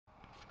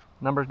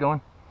numbers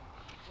going?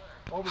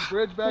 Over the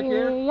bridge back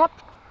here? Yep.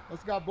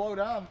 This got blown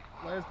out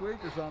last week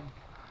or something.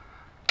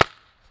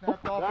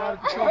 Snapped off out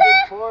of That's control.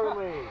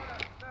 poorly.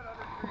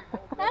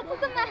 That's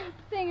what the mask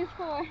thing is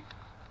for.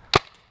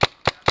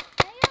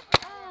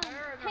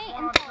 Paint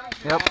inside.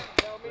 Yep.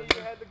 Tell me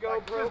you had the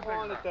GoPro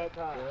on at that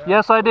time. Yeah.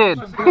 Yes, I did.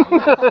 Yeah.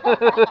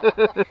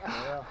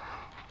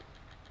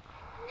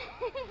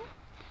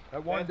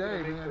 That one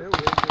day, man, it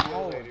was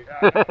all I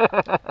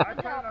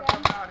planned on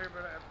coming out here,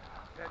 but I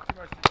had too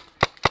much to do.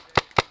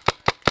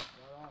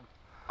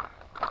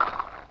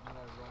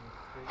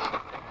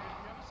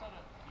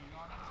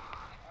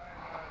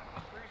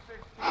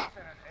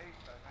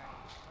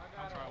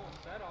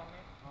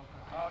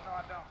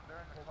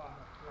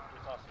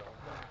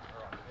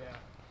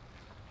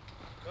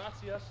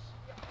 Gracias.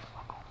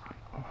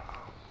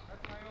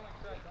 That's my only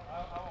set. I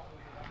won't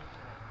believe it.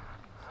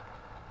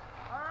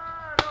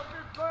 Alright, up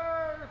in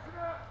play. Listen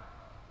up.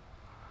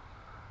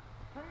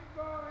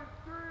 Paintball in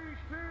 3,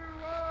 2,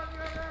 1,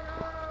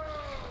 go!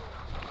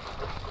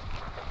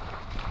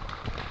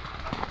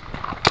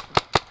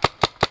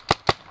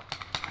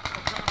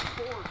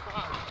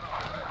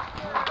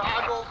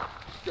 goggles,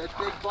 that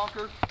big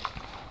bunker.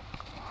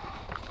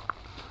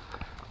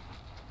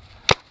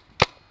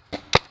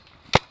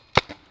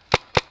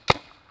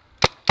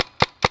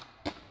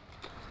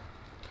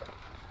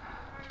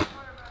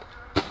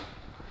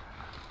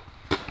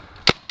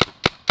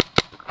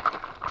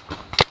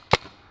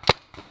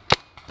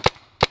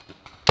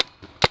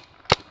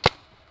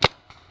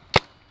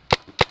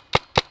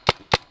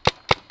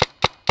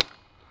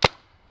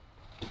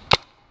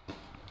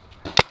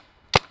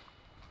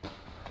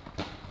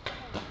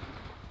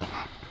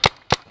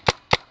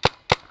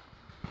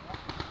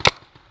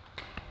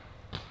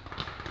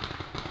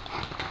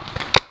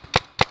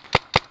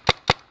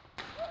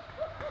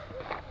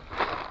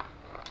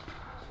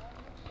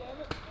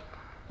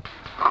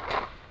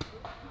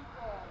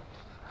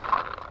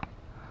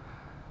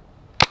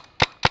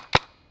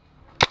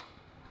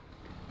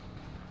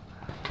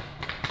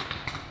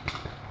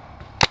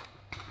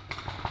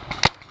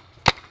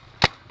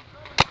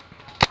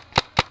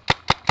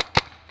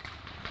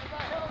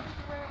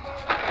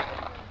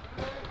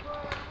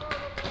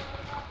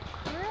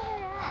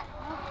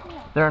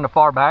 They're in the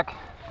far back.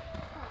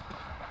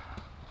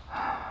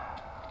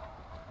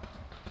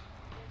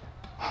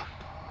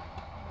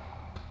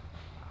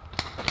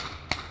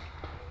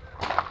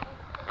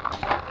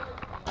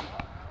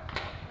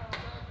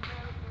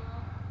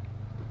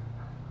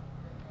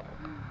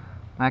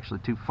 I'm actually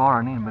too far.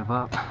 I need to move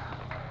up.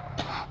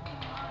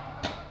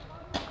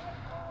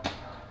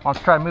 Let's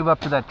try to move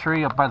up to that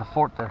tree up by the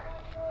fort there.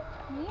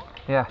 Me?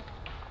 Yeah.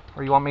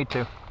 Or you want me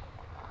to?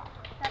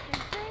 That big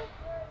tree?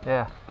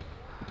 Yeah.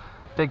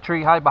 Big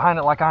tree, hide behind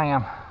it like I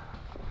am.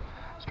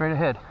 Straight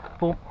ahead.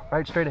 Boom.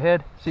 Right straight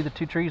ahead. See the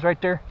two trees right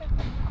there?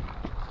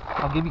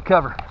 I'll give you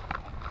cover.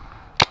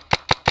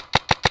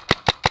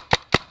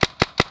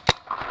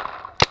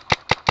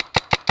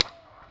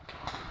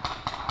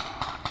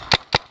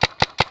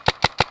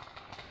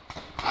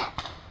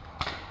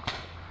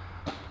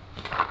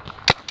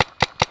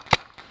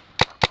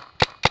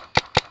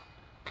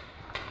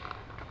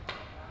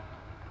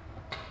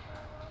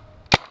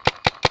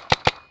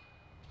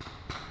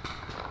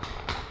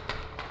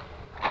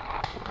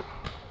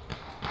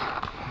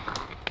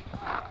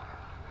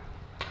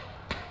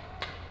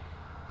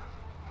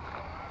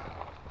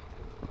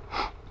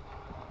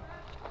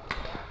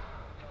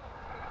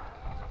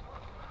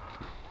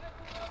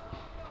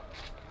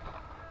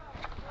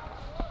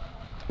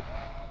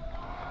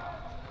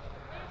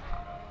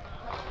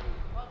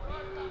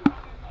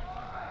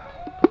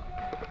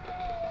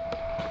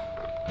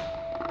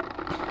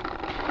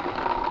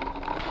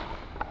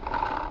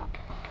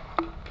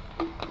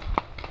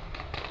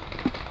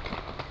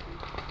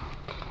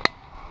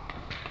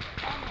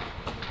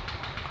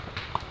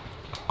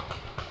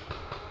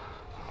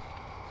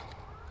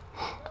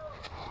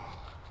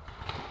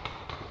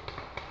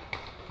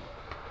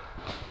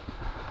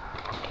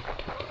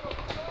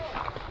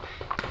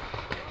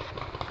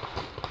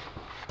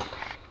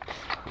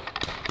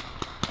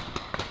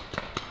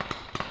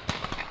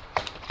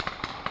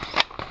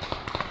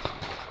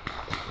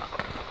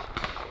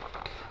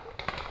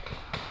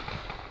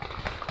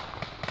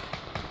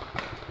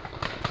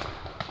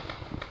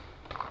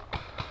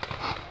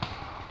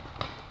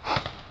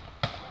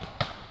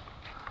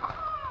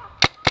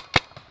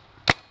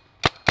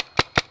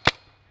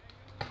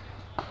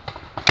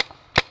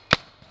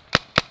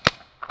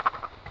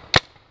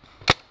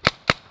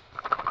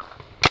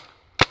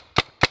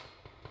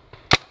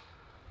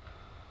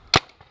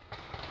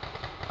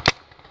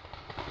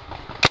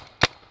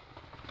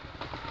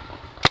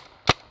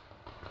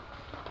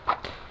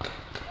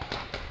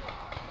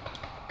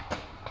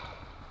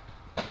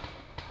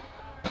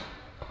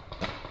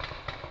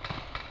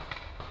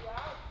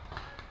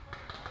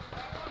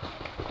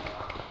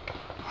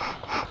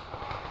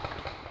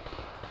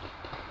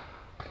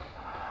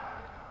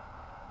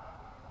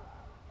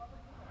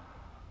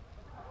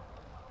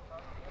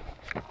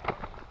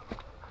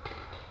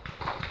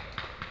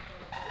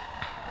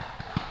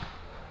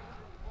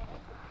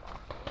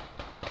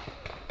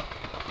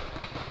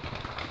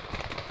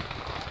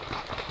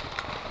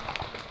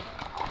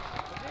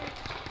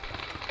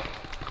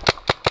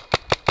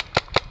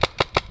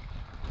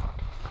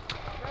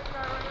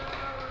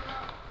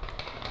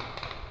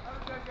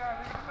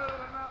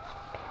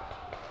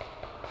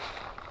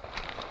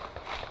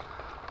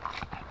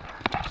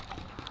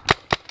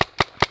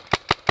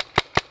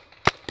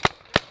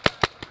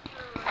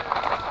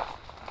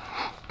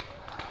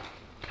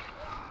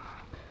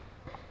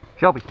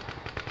 Shelby.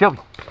 Shelby.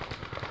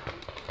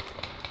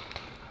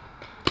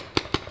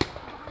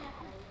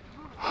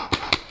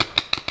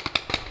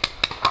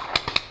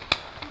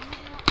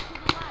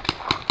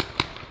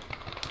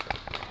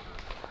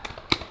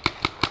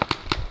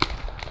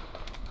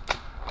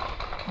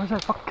 Where's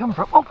that fucking coming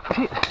from? Oh,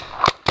 shit.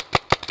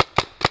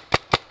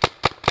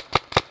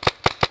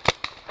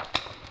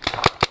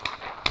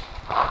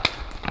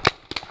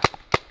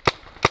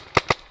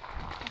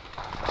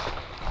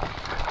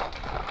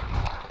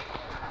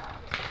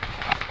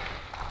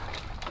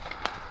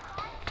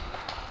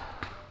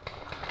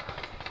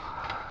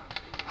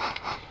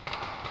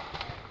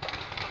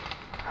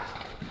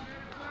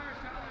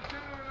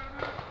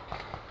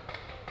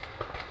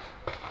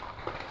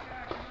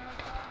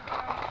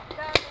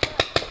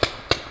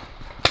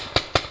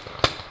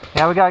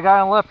 Yeah, we got a guy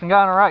on the left and a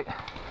guy on the right.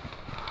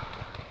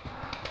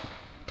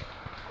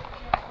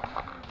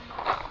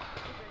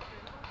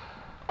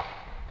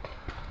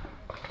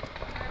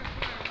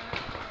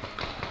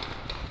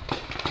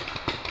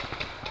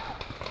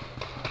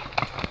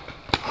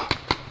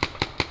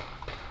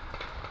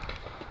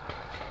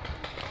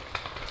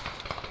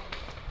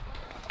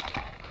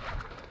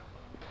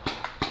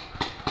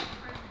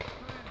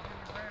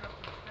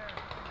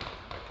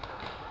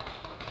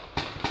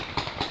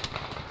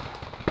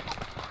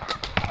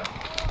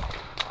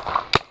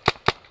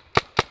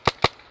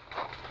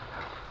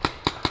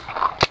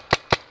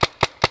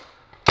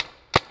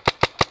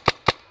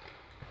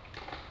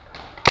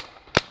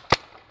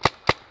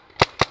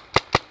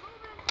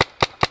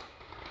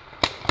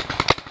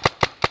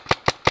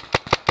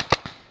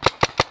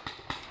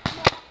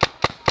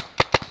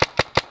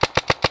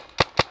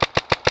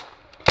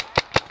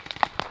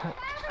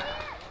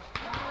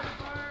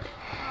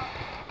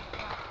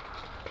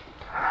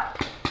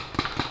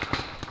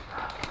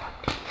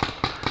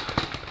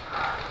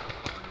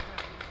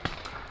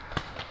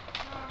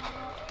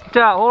 Watch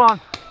out, hold on.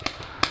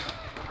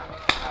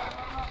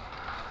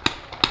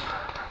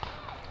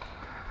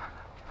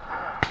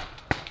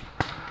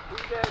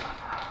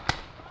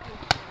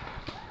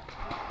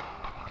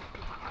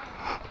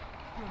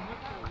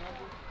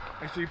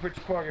 Make sure you put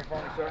your plug in for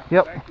me, sir.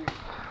 Yep. Thank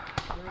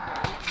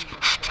you.